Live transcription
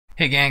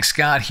Hey gang,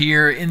 Scott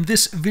here. In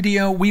this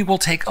video, we will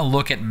take a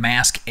look at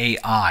Mask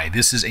AI.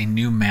 This is a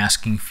new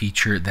masking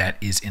feature that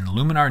is in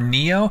Luminar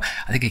Neo.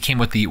 I think it came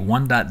with the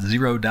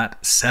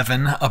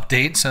 1.0.7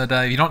 update, so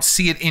that if you don't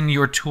see it in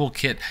your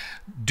toolkit,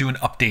 do an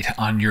update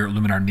on your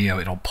Luminar Neo.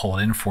 It'll pull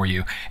it in for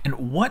you.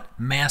 And what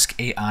Mask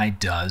AI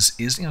does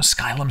is,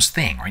 Skylum's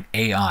thing, right?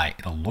 AI.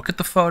 It'll look at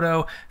the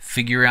photo,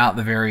 figure out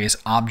the various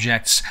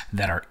objects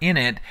that are in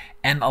it,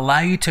 and allow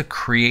you to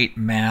create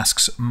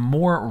masks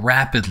more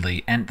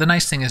rapidly. And the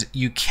nice thing is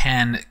you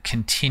can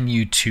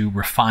continue to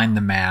refine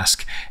the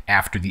mask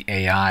after the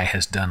AI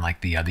has done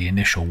like the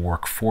initial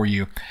work for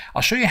you.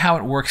 I'll show you how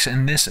it works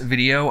in this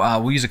video.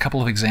 We'll use a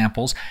couple of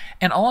examples,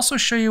 and I'll also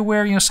show you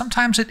where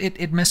sometimes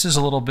it misses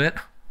a little bit,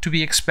 to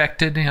be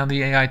expected.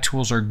 The AI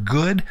tools are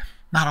good,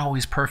 not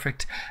always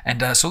perfect.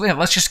 And so yeah,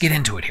 let's just get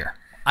into it here.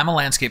 I'm a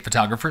landscape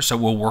photographer, so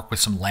we'll work with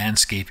some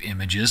landscape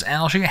images, and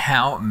I'll show you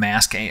how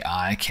Mask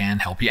AI can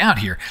help you out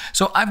here.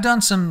 So I've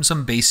done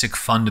some basic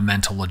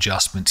fundamental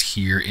adjustments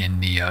here in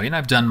Neo.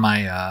 I've done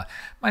my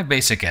my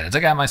basic edits. I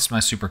got my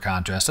super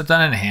contrast. I've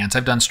done enhance.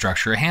 I've done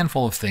structure. A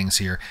handful of things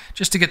here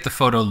just to get the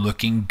photo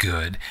looking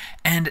good.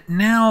 And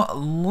now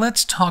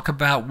let's talk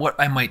about what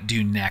I might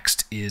do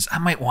next. Is I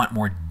might want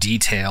more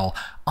detail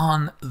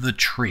on the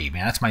tree.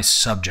 Man, that's my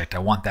subject. I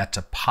want that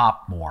to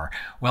pop more.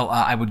 Well,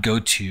 I would go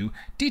to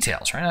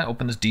details, right? I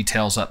open this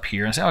details up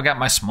here and say, oh, I got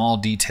my small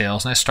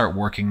details, and I start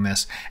working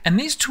this. And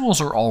these tools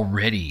are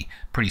already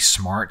pretty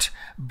smart,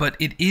 but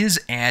it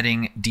is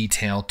adding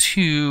detail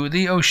to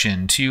the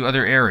ocean, to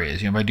other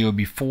areas. If I do a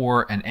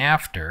before and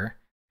after,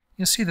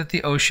 you'll see that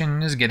the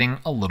ocean is getting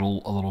a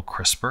little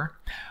crisper.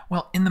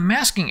 Well, in the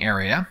masking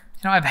area,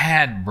 I've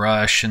had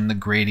brush and the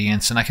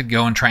gradients, and I could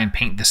go and try and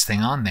paint this thing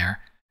on there.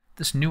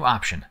 This new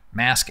option,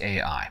 Mask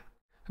AI.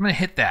 I'm going to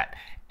hit that,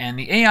 and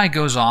the AI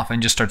goes off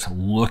and just starts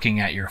looking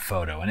at your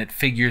photo, and it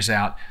figures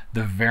out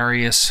the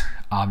various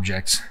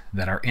objects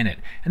that are in it.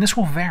 And this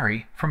will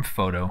vary from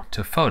photo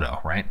to photo,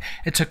 right?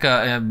 It took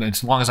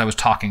as long as I was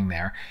talking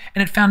there,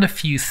 and it found a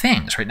few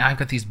things. Right now I've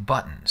got these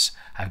buttons.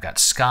 I've got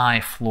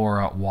sky,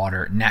 flora,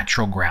 water,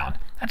 natural ground.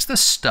 That's the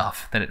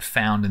stuff that it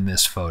found in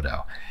this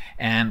photo.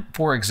 And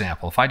for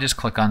example, if I just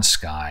click on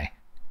sky,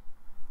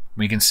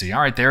 we can see,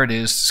 all right, there it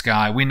is,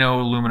 sky. We know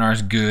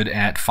Luminar's good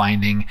at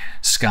finding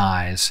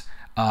skies.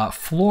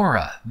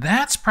 Flora,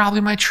 that's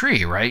probably my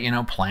tree,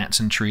 right? Plants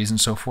and trees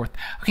and so forth.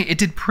 Okay, it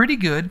did pretty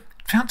good.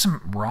 Found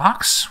some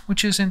rocks,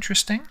 which is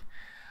interesting.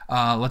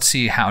 Let's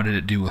see, how did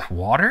it do with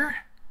water?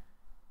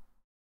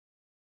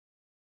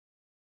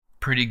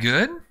 Pretty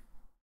good.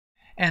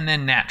 And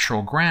then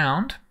natural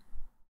ground.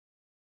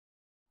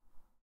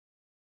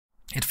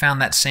 It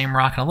found that same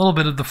rock and a little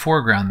bit of the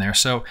foreground there.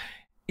 So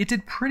it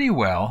did pretty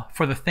well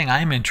for the thing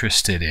I'm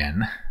interested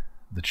in,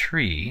 the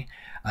tree.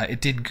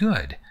 It did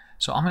good.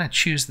 So I'm going to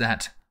choose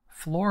that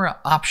flora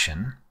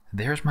option.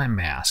 There's my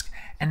mask.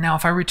 And now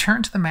if I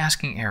return to the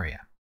masking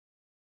area,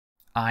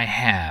 I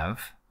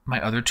have my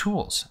other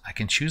tools. I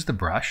can choose the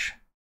brush.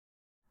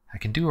 I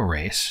can do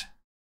erase.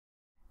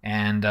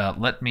 And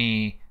let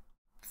me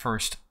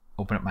first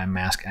open up my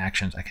mask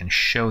actions. I can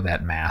show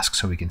that mask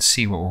so we can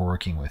see what we're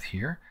working with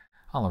here.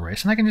 I'll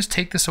erase, and I can just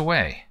take this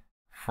away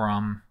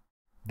from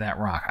that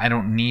rock. I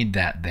don't need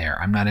that there.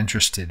 I'm not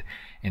interested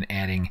in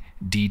adding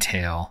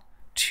detail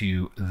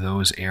to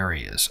those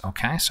areas.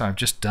 Okay, so I've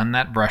just done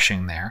that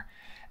brushing there.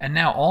 And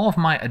now all of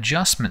my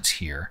adjustments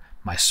here,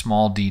 my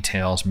small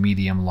details,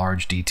 medium,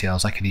 large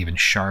details, I could even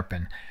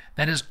sharpen,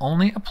 that is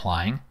only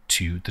applying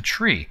to the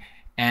tree.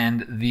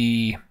 And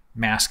the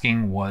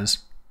masking was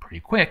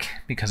pretty quick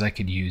because I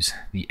could use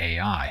the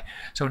AI.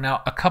 So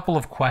now a couple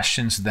of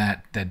questions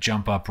that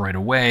jump up right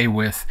away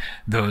with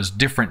those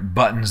different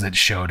buttons that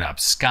showed up,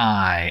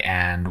 sky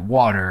and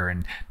water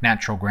and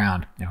natural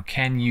ground.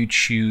 Can you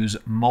choose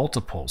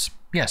multiples?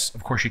 Yes,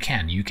 of course you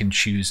can. You can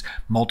choose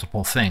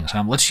multiple things.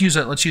 Let's use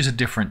a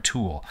different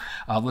tool.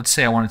 Let's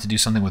say I wanted to do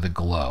something with a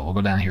glow. We'll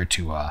go down here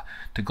to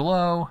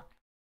glow.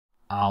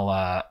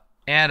 I'll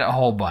add a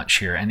whole bunch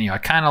here, and I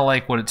kind of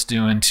like what it's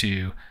doing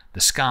to the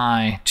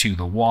sky, to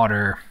the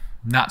water.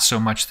 Not so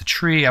much the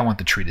tree. I want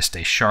the tree to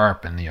stay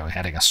sharp, and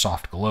adding a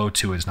soft glow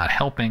to it is not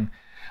helping.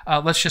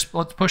 Let's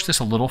push this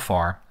a little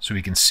far so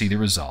we can see the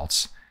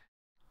results.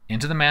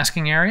 Into the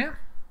masking area,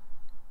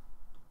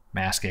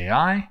 Mask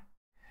AI.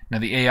 Now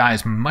the AI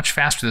is much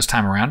faster this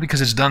time around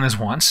because it's done this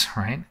once,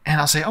 right? And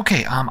I'll say,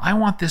 okay, I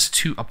want this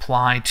to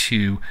apply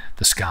to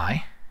the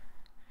sky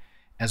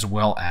as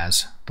well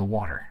as the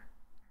water.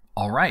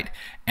 All right,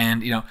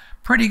 and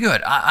pretty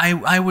good.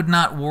 I would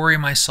not worry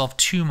myself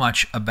too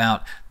much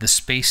about the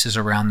spaces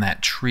around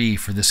that tree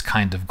for this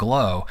kind of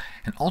glow,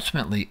 and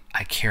ultimately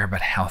I care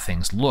about how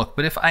things look.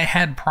 But if I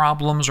had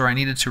problems or I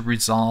needed to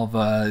resolve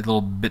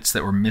little bits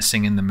that were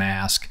missing in the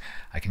mask,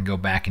 I can go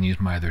back and use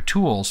my other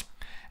tools.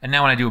 And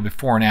now when I do a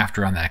before and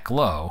after on that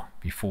glow,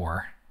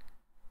 before,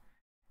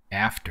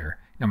 after,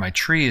 my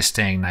tree is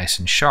staying nice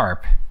and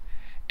sharp,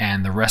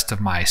 and the rest of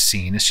my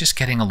scene is just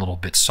getting a little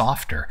bit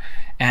softer.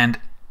 And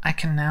I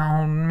can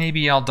now,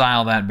 maybe I'll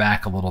dial that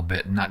back a little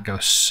bit and not go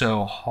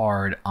so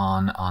hard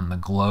on the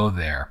glow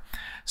there.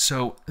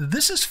 So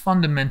this is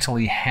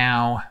fundamentally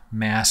how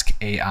Mask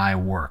AI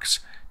works.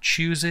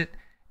 Choose it,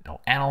 it'll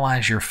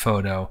analyze your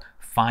photo,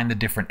 find the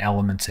different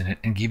elements in it,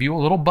 and give you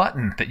a little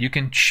button that you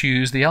can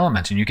choose the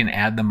elements, and you can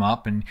add them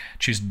up and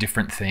choose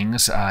different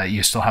things.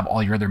 You still have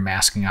all your other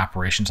masking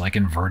operations like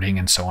inverting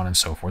and so on and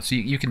so forth. So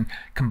you can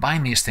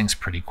combine these things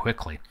pretty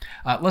quickly.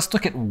 Let's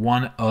look at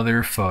one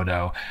other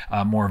photo,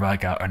 more of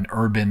like an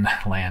urban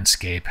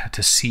landscape,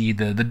 to see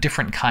the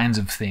different kinds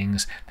of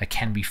things that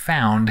can be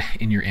found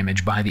in your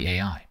image by the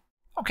AI.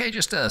 Okay,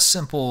 just a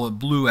simple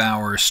blue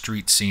hour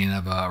street scene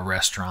of a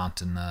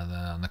restaurant in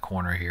the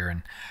corner here,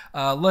 and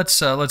let's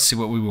see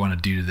what we want to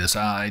do to this.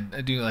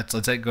 Let's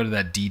go to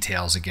that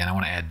details again. I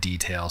want to add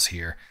details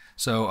here.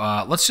 So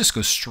let's just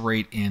go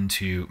straight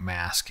into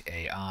Mask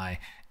AI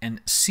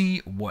and see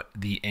what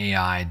the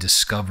AI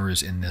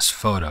discovers in this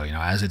photo. You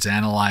know, as it's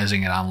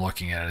analyzing it, I'm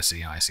looking at it.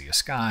 I see a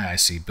sky, I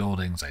see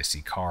buildings, I see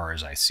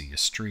cars, I see a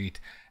street,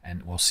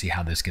 and we'll see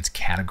how this gets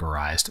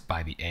categorized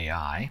by the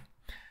AI.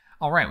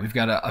 All right, we've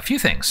got a few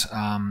things.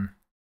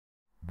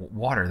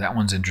 Water, that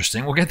one's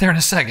interesting. We'll get there in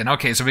a second.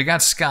 Okay, so we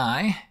got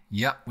sky.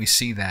 Yep, we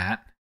see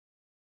that.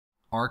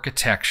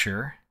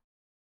 Architecture.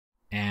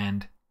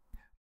 And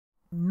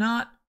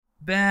not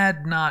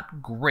bad,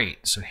 not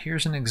great. So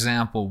here's an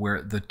example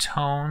where the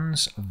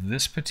tones of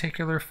this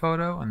particular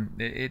photo, and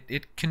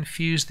it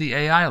confused the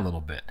AI a little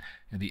bit.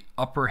 You know, the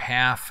upper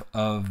half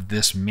of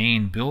this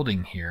main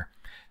building here,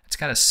 it's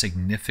got a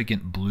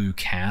significant blue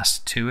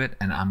cast to it,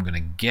 and I'm going to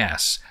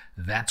guess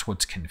that's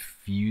what's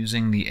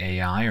confusing the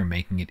AI or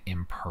making it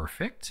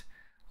imperfect.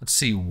 Let's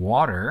see,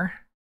 water.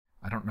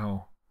 I don't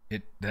know.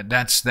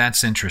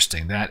 That's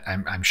interesting. That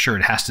I'm sure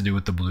it has to do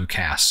with the blue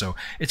cast. So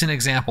it's an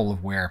example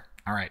of where,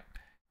 all right,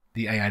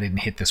 the AI didn't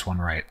hit this one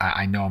right.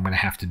 I know I'm going to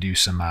have to do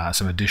some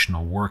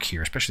additional work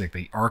here, especially like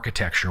the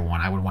architecture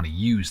one. I would want to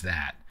use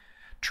that.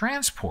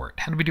 Transport.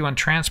 How did we do on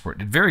transport?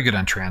 Did very good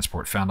on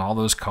transport. Found all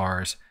those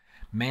cars.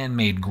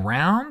 Man-made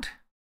ground,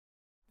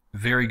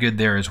 very good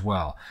there as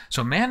well.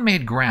 So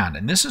man-made ground,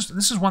 and this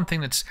is one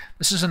thing this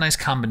is a nice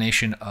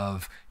combination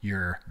of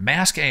your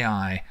Mask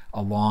AI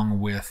along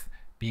with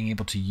being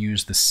able to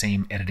use the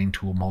same editing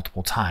tool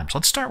multiple times.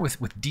 Let's start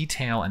with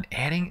detail and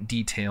adding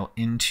detail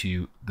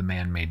into the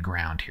man-made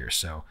ground here.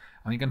 So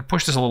I'm going to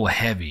push this a little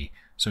heavy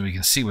so we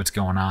can see what's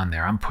going on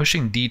there. I'm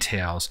pushing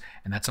details,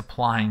 and that's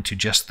applying to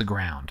just the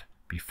ground.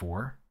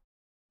 Before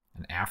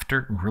and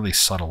after, really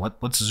subtle.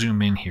 Let's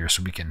zoom in here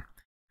so we can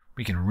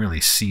really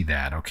see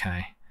that,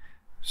 okay?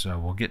 So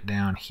we'll get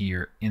down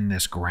here in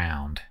this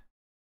ground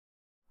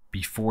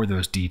before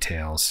those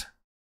details,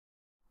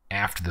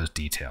 after those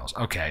details.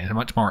 Okay, it's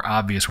much more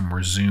obvious when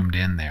we're zoomed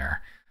in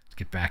there. Let's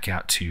get back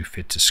out to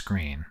fit to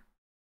screen.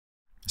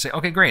 Say,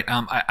 okay, great,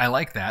 I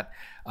like that.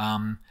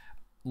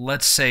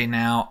 Let's say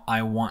now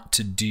I want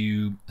to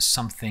do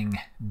something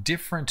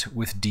different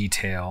with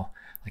detail,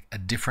 like a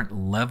different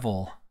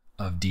level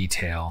of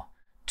detail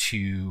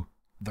to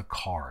the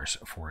cars,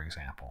 for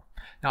example.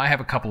 Now I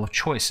have a couple of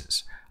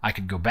choices. I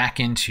could go back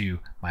into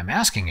my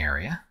masking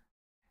area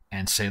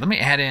and say, let me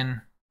add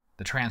in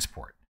the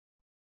transport.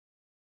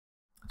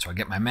 So I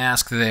get my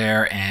mask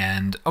there,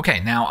 and okay,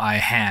 now I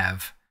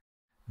have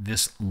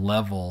this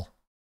level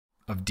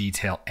of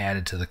detail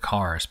added to the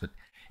cars. But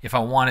if I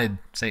wanted,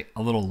 say,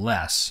 a little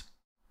less,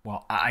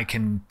 well, I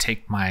can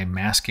take my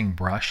masking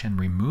brush and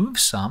remove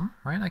some,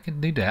 right? I can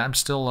do that. I'm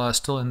still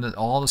in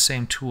all the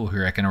same tool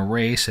here. I can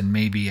erase and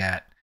maybe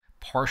at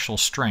partial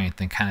strength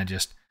and kind of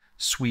just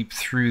sweep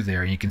through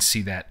there. You can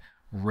see that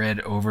red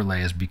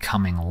overlay is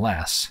becoming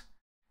less.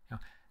 Now,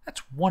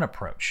 that's one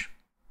approach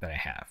that I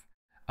have.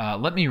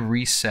 Let me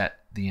reset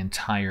the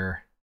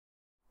entire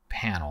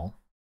panel.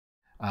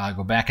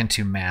 Go back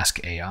into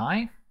Mask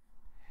AI.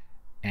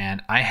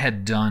 And I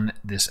had done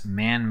this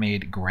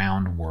man-made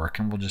ground work,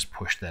 and we'll just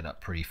push that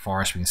up pretty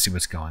far so we can see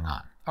what's going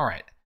on. All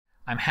right,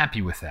 I'm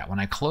happy with that. When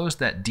I close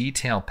that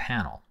detail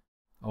panel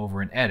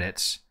over in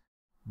Edits,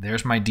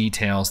 there's my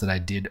details that I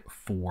did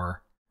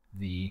for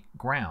the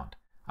ground.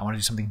 I want to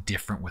do something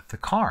different with the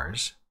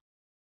cars.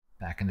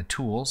 Back into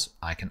Tools,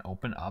 I can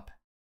open up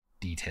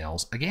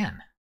Details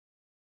again.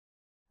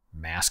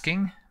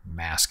 Masking,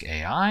 Mask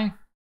AI.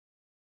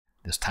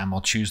 This time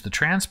I'll choose the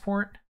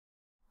transport.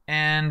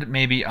 And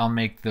maybe I'll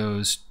make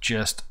those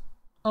just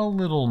a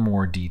little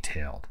more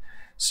detailed.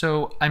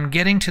 So I'm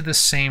getting to the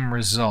same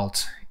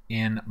result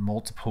in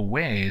multiple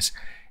ways.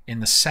 In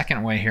the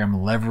second way here, I'm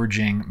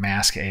leveraging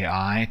Mask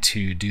AI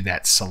to do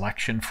that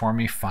selection for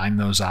me, find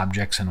those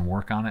objects and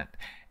work on it.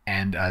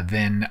 And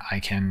then I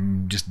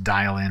can just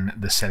dial in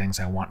the settings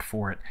I want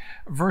for it,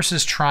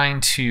 versus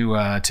trying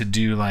to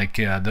do like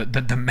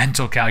the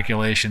mental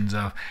calculations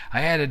of,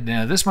 I added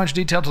this much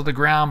detail to the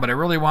ground, but I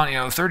really want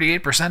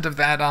 38% of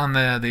that on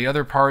the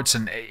other parts.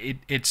 And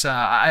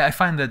I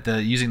find that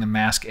using the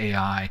Mask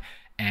AI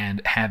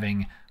and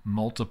having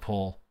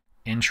multiple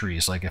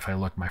entries, like if I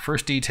look, my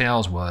first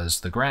details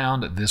was the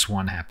ground, this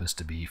one happens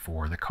to be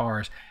for the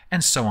cars,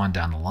 and so on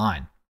down the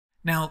line.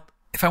 Now,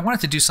 if I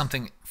wanted to do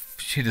something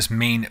to this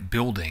main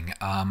building,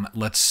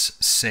 let's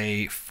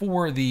say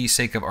for the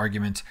sake of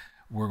argument,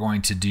 we're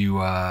going to do,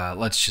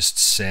 let's just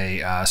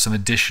say, some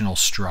additional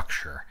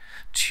structure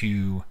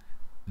to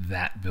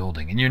that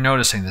building. And you're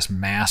noticing this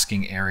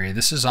masking area.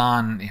 This is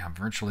on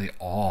virtually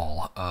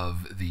all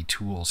of the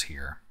tools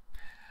here.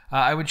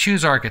 I would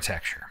choose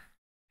architecture,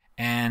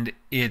 and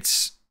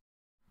it's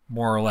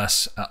more or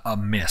less a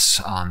miss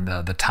on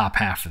the top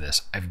half of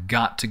this. I've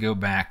got to go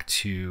back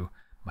to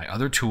my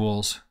other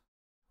tools.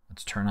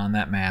 Let's turn on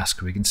that mask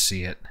so we can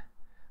see it.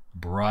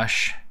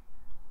 Brush,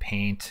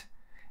 paint,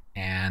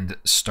 and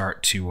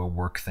start to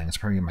work things.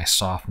 Probably get my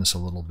softness a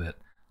little bit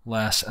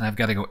less, and I've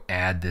got to go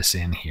add this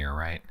in here,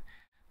 right?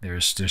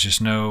 There's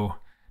just no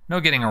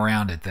getting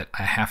around it that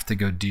I have to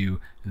go do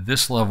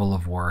this level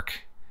of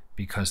work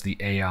because the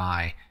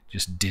AI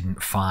just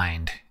didn't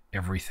find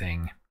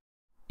everything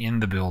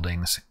in the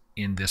buildings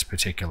in this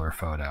particular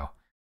photo.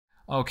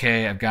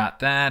 Okay, I've got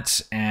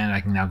that, and I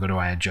can now go to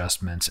my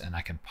adjustments, and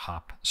I can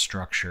pop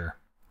structure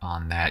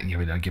on that,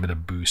 give it a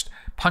boost,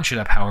 punch it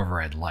up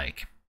however I'd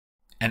like.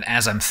 And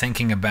as I'm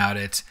thinking about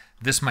it,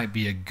 this might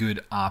be a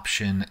good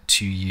option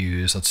to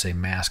use. Let's say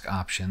mask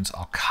options.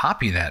 I'll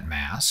copy that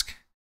mask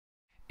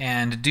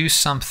and do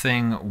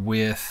something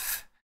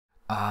with,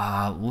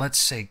 let's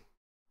say,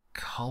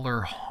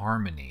 color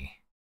harmony,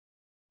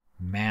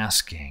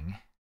 masking,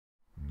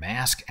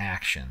 mask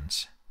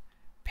actions,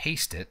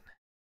 paste it,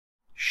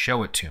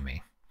 show it to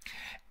me.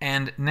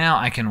 And now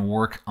I can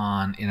work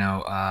on,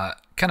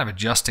 kind of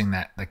adjusting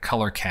the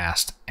color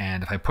cast.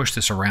 And if I push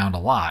this around a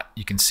lot,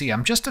 you can see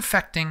I'm just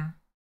affecting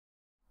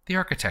the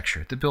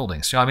architecture, the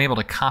building. So I'm able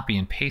to copy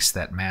and paste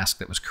that mask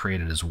that was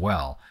created as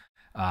well.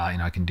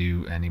 I can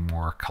do any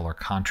more color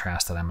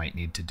contrast that I might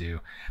need to do.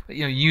 But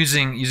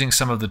using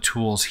some of the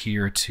tools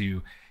here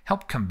to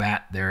help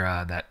combat their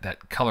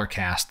that color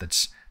cast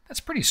that's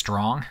pretty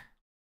strong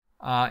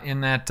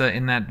in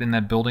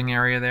that building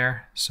area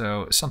there.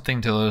 So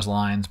something to those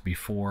lines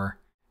before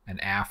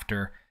and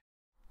after.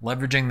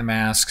 Leveraging the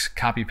masks,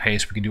 copy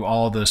paste, we can do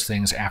all of those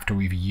things after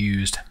we've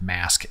used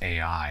Mask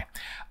AI.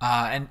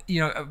 And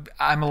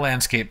I'm a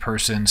landscape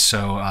person,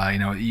 so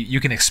you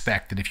can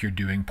expect that if you're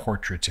doing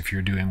portraits, if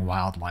you're doing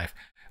wildlife,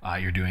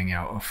 you're doing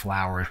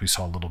flowers. We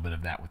saw a little bit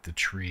of that with the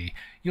tree.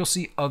 You'll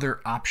see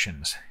other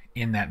options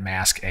in that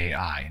Mask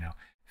AI.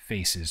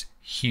 Faces,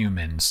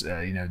 humans,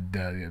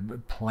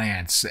 the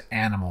plants,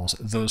 animals,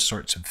 those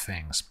sorts of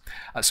things.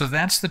 So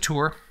that's the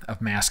tour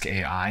of Mask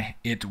AI.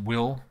 It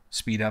will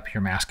speed up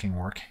your masking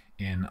work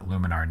in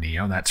Luminar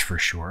Neo, that's for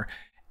sure.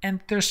 And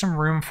there's some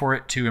room for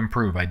it to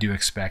improve. I do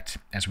expect,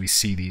 as we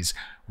see these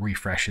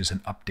refreshes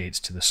and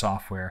updates to the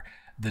software,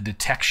 the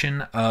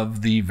detection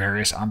of the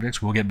various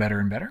objects will get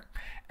better and better.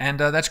 And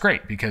that's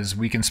great because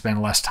we can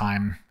spend less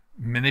time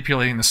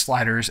manipulating the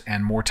sliders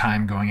and more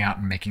time going out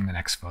and making the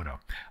next photo.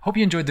 Hope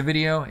you enjoyed the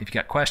video. If you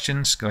got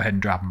questions, go ahead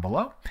and drop them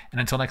below.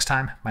 And until next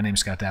time, my name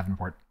is Scott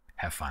Davenport.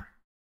 Have fun.